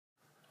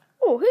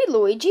Oh, hey,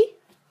 Luigi.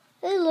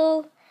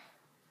 Hello.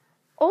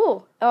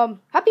 Oh,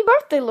 happy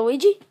birthday,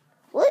 Luigi.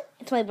 What?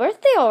 It's my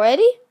birthday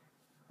already?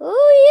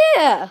 Oh,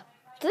 yeah.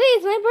 Today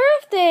is my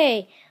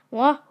birthday.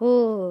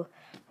 Wahoo.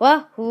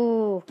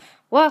 Wahoo.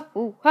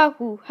 Wahoo.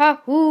 Wahoo.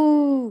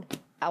 Wahoo.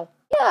 Ow.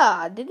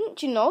 Yeah,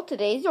 didn't you know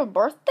today's your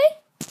birthday?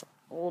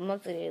 Oh,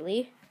 not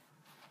really.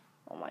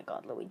 Oh my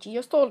god, Luigi,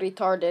 you're so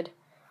retarded.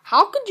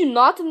 How could you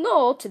not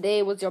know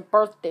today was your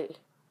birthday?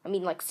 I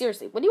mean, like,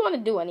 seriously, what do you want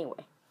to do anyway?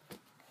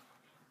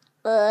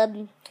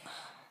 Can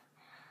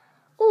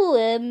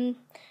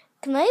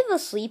I have a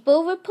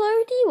sleepover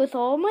party with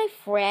all my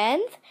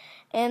friends?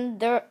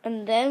 And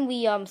then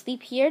we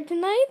sleep here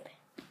tonight?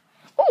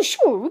 Oh,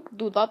 sure, we could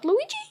do that,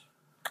 Luigi.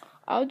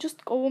 I'll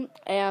just go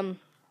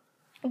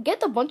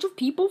get a bunch of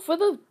people for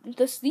the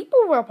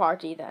sleepover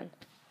party then.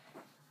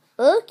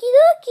 Okie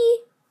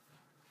dokie.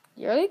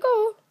 Here we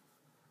go.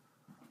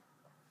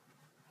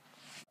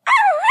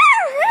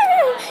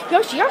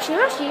 Yoshi. Yeah.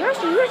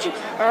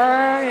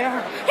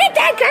 Hey,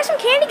 Dad, can I have some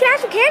candy?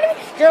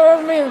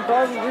 Give me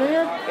Bowser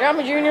Jr. Give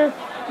me Junior.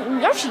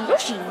 Yoshi.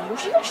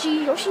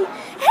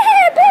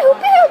 Hey,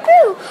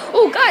 boo.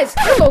 Oh, guys.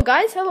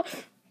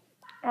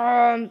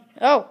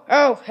 Hello.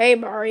 Oh, hey,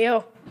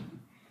 Mario.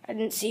 I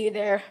didn't see you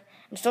there.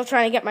 I'm still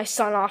trying to get my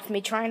son off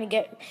me, trying to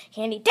get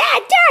candy. Dad,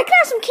 can I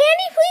have some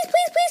candy? Please.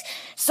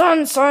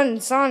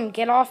 Son,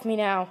 get off me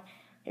now.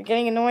 You're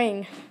getting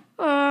annoying.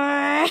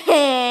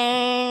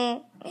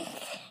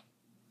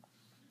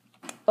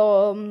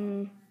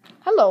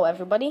 Hello,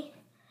 everybody.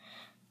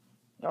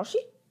 Yoshi?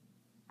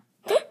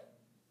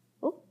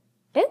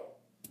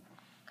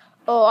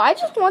 Oh, I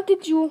just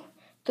wanted you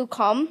to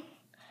come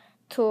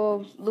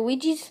to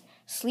Luigi's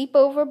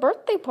sleepover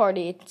birthday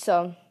party. It's,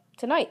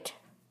 tonight.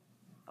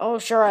 Oh,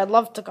 sure, I'd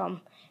love to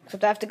come.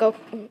 Except I have to go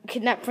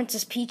kidnap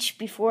Princess Peach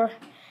before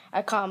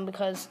I come,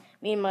 because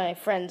me and my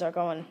friends are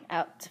going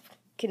out to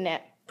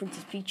kidnap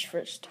Princess Peach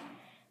first.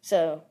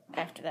 So,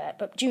 after that.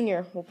 But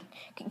Junior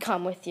can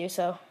come with you,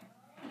 so,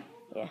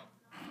 yeah.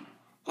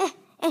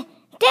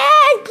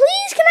 Dad,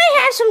 please, can I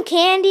have some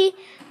candy?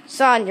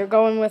 Son, you're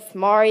going with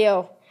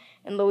Mario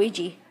and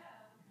Luigi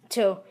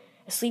to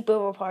a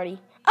sleepover party.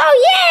 Oh,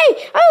 yay!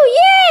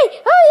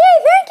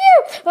 Thank you!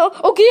 Oh,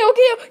 okay.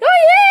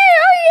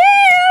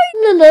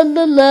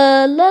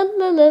 La.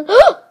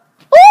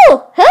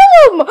 Oh,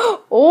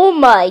 hello! Oh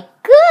my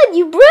god,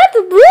 you brought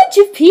a bunch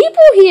of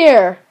people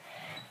here!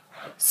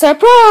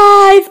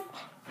 Surprise!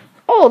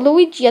 Oh,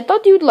 Luigi, I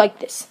thought you'd like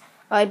this.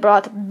 I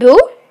brought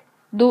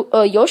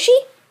Yoshi,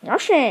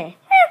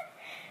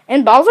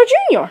 and Bowser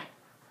Jr.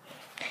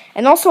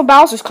 And also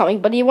Bowser's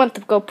coming, but he went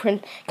to go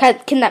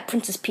kidnap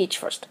Princess Peach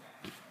first.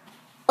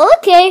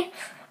 Okay,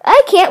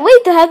 I can't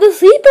wait to have the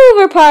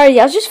sleepover party.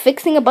 I was just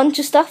fixing a bunch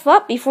of stuff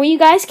up before you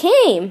guys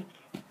came.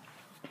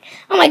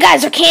 Oh my god,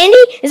 is there candy?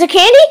 Please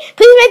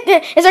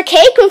is there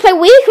cake? Can we play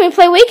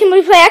Wii? Can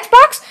we play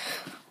Xbox?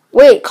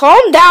 Wait,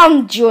 calm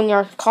down,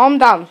 Junior. Calm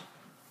down.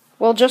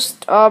 We'll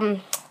just,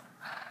 Luigi,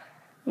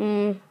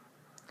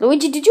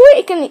 do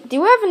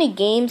you have any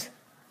games?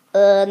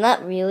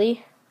 Not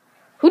really.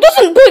 Who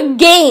doesn't put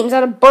games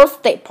at a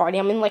birthday party?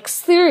 I mean, like,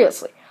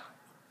 seriously.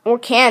 Or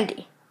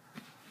candy.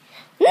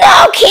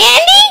 No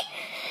candy?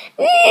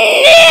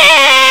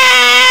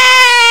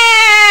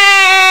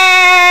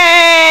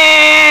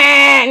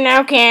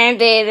 No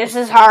candy. This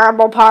is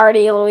horrible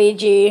party,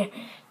 Luigi.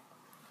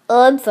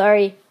 Oh, I'm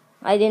sorry.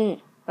 I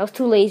was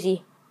too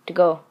lazy to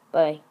go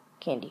buy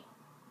candy.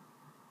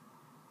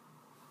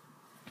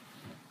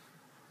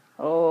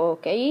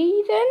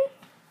 Okay, then.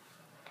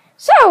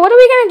 So, what are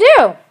we gonna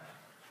do?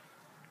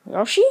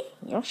 Yoshi?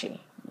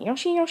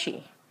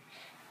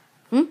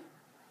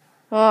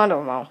 I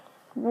don't know.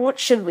 What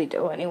should we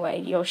do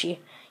anyway, Yoshi?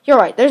 You're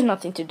right, there's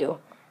nothing to do.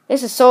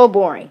 This is so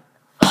boring.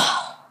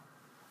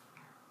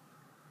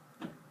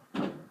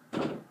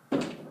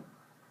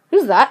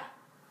 Who's that?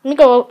 Let me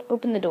go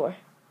open the door.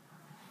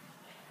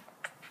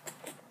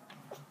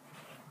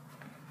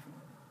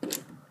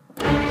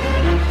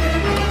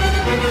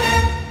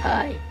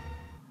 Hi.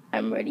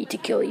 I'm ready to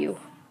kill you.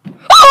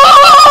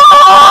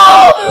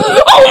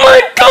 Oh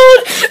my god!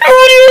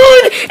 Everybody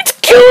run! It's a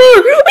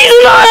killer! He's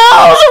in our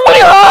house!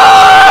 Everybody run!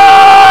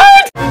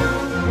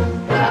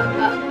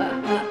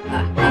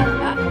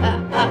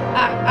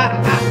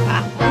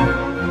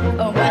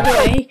 Oh, by the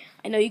way,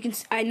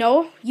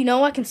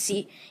 I can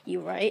see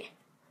you, right?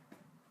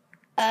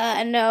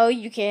 No,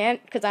 you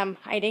can't, because I'm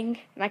hiding,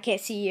 and I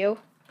can't see you.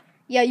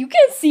 Yeah, you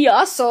can't see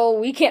us, so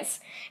we can't,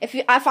 if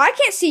I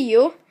can't see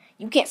you,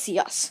 you can't see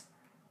us.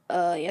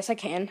 Yes I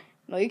can.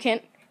 No you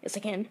can't. Yes I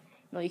can.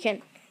 No you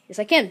can't. Yes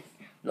I can.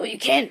 No you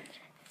can't.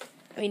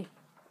 I mean...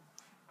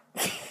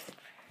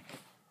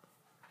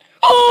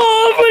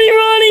 Oh, everybody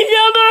running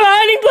down their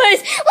hiding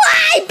place!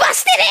 Why?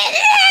 Busted it!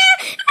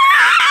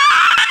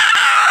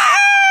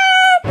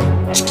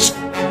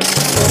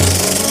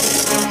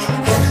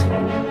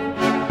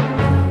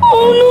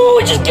 Oh no,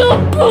 I just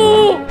killed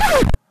Boo!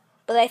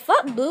 But I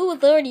thought Boo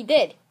was already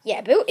dead.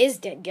 Yeah, Boo is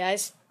dead,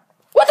 guys.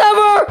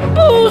 Whatever!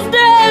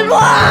 Boosted!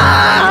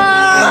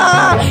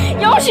 Ah!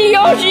 Yoshi,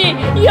 Yoshi!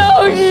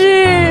 Yoshi!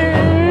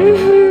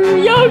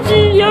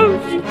 Yoshi,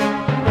 Yoshi!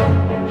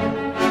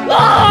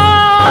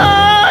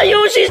 Ah!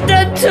 Yoshi's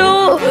dead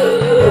too!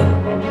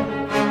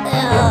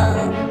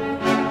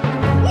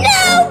 No!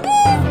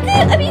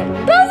 Boosted! I mean,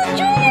 Bowser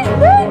Jr.'s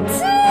dead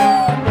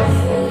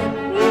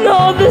too! No,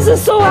 this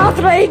is so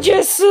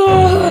outrageous!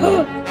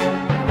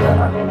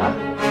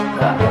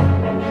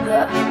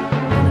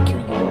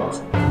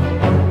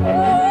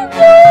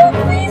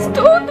 Please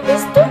don't,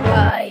 mister.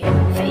 I am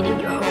invading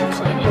your home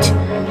planet.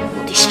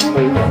 We'll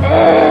destroy you all.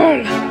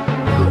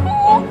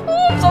 Oh,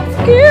 I'm so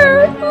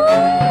scared.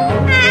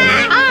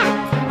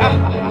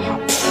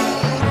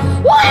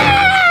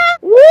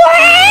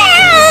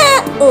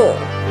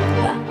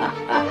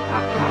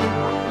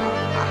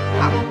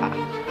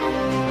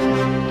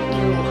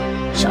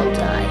 You shall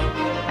die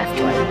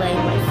after I lay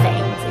my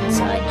fangs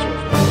inside your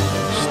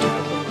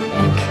stupid little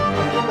neck.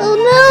 Oh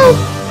no!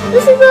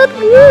 This is not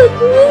good!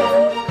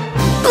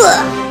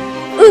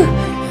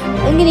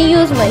 I'm gonna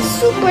use my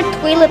super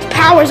toilet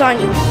powers on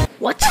you!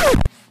 What?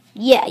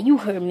 Yeah, you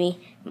heard me.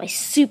 My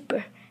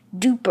super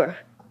duper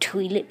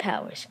toilet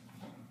powers.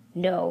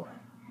 No,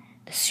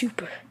 the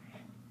super,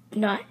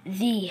 not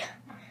the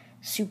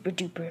super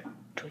duper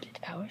toilet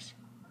powers.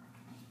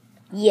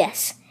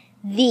 Yes,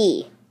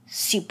 the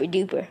super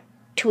duper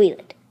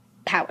toilet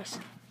powers.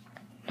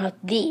 Not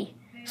the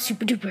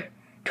super duper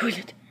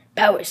toilet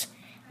powers.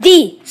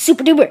 The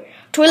super duper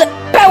toilet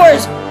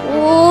powers!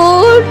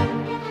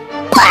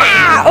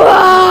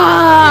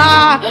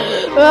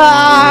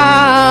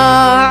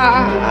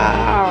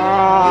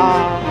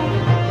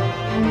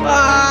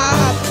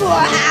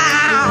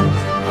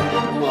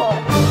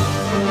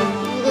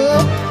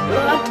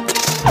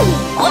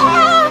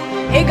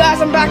 Hey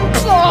guys, I'm back!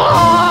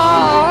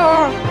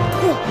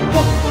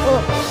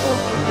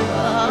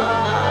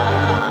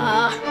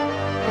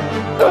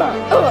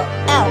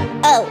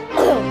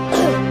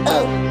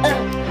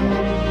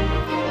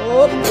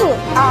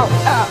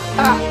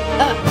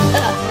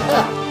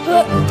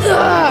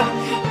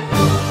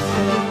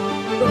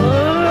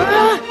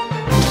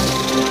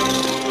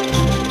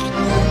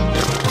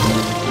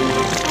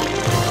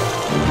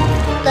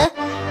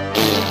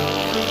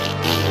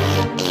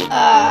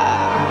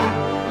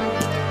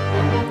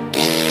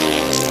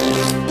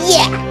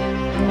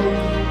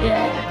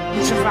 Yeah,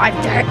 you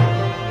survived that.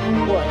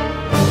 What?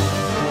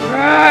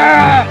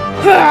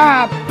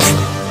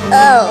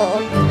 Oh.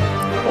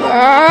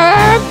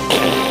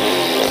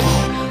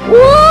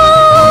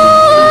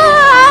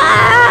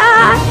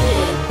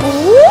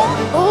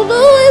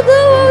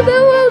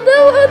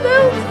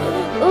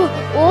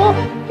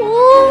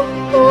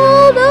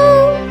 Oh no,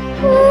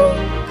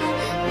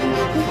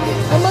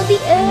 I'm on the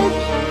edge.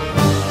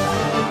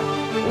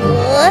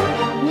 What?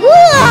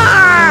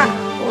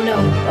 Oh no.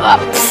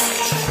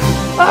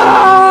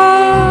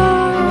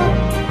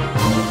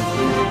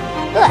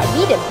 Oh, I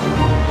beat him.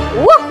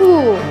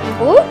 Woohoo!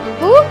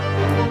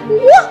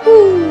 Woohoo!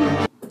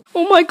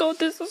 Oh my god,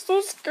 this is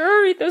so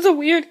scary. There's a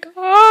weird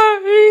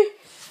guy.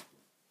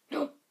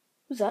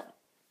 Who's that?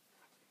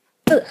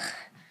 Ugh.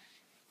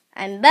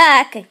 I'm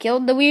back. I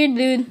killed the weird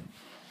dude.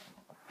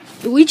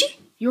 Luigi?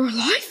 You're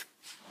alive?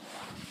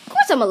 Of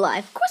course I'm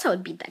alive. Of course I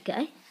would beat that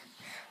guy.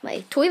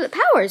 My toilet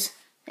powers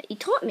that he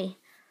taught me.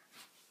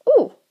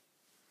 Oh.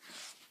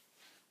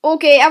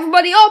 Okay,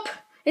 everybody up.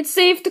 It's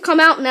safe to come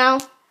out now.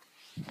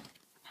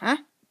 Huh?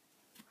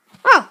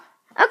 Oh,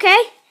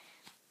 okay.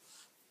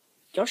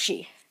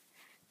 Yoshi.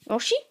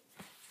 Yoshi?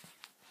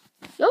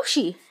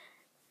 Yoshi.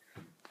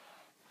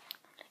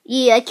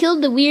 Yeah, I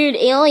killed the weird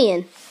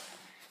alien.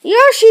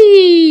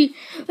 Yoshi!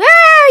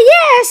 Ah,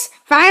 yes!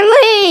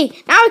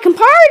 Finally! Now we can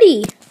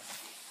party!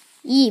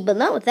 Yeah, but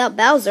not without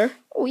Bowser.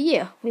 Oh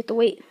yeah, we have to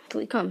wait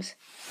till he comes.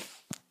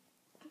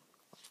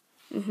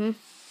 Hear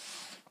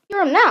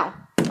him now.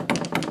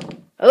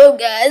 Hello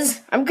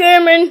guys, I'm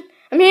Cameron.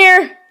 I'm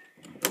here.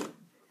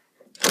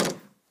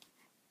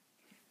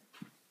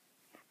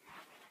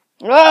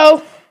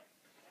 Hello?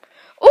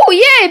 Oh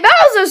yay,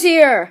 Bowser's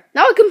here!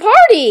 Now we can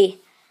party!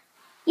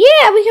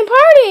 Yeah, we can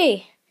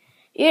party!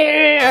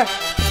 Yeah!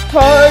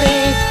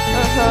 Party!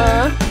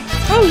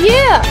 Oh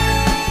yeah!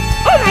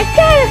 Oh my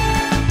god!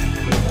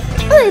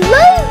 I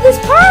love this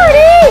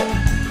party!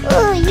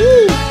 Oh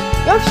yeah!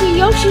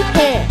 Yoshi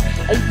pan!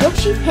 A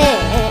Yoshi pan!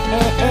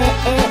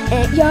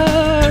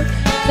 Yeah!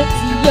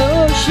 Sexy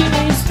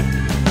Yoshis!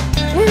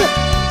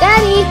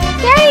 Daddy!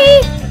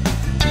 Hey,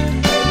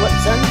 what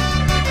son?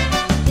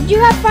 Did you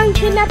have fun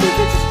kidnapping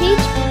Princess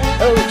Peach?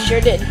 Oh, sure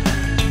did.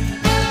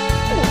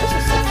 Oh, this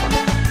is so fun.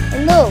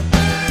 And no.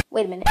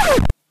 Wait a minute.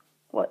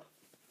 What?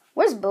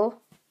 Where's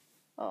Bill?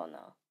 Oh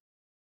no.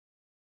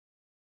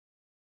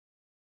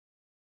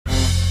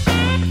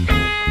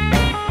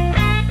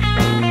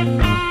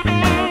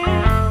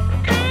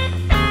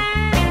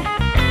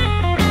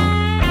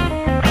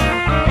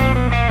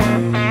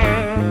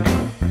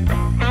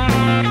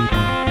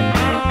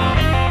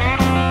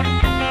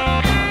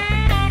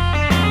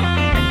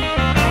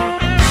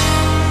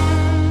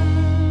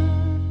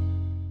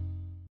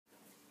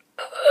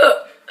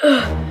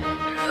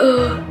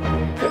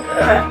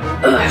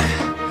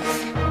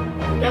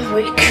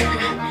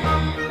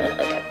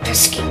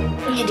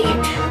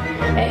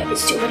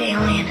 It's too an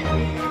alien.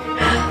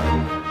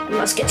 I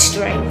must get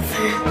strength.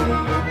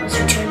 I must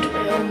return to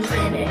my own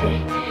planet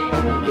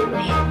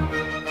immediately.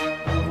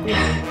 Be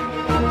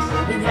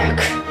back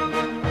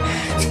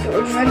to get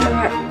revenge on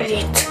that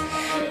idiot.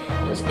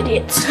 Those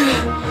idiots.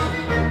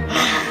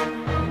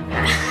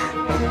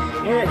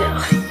 Here we go.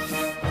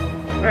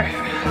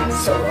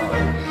 So long.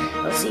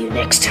 I'll see you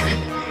next time.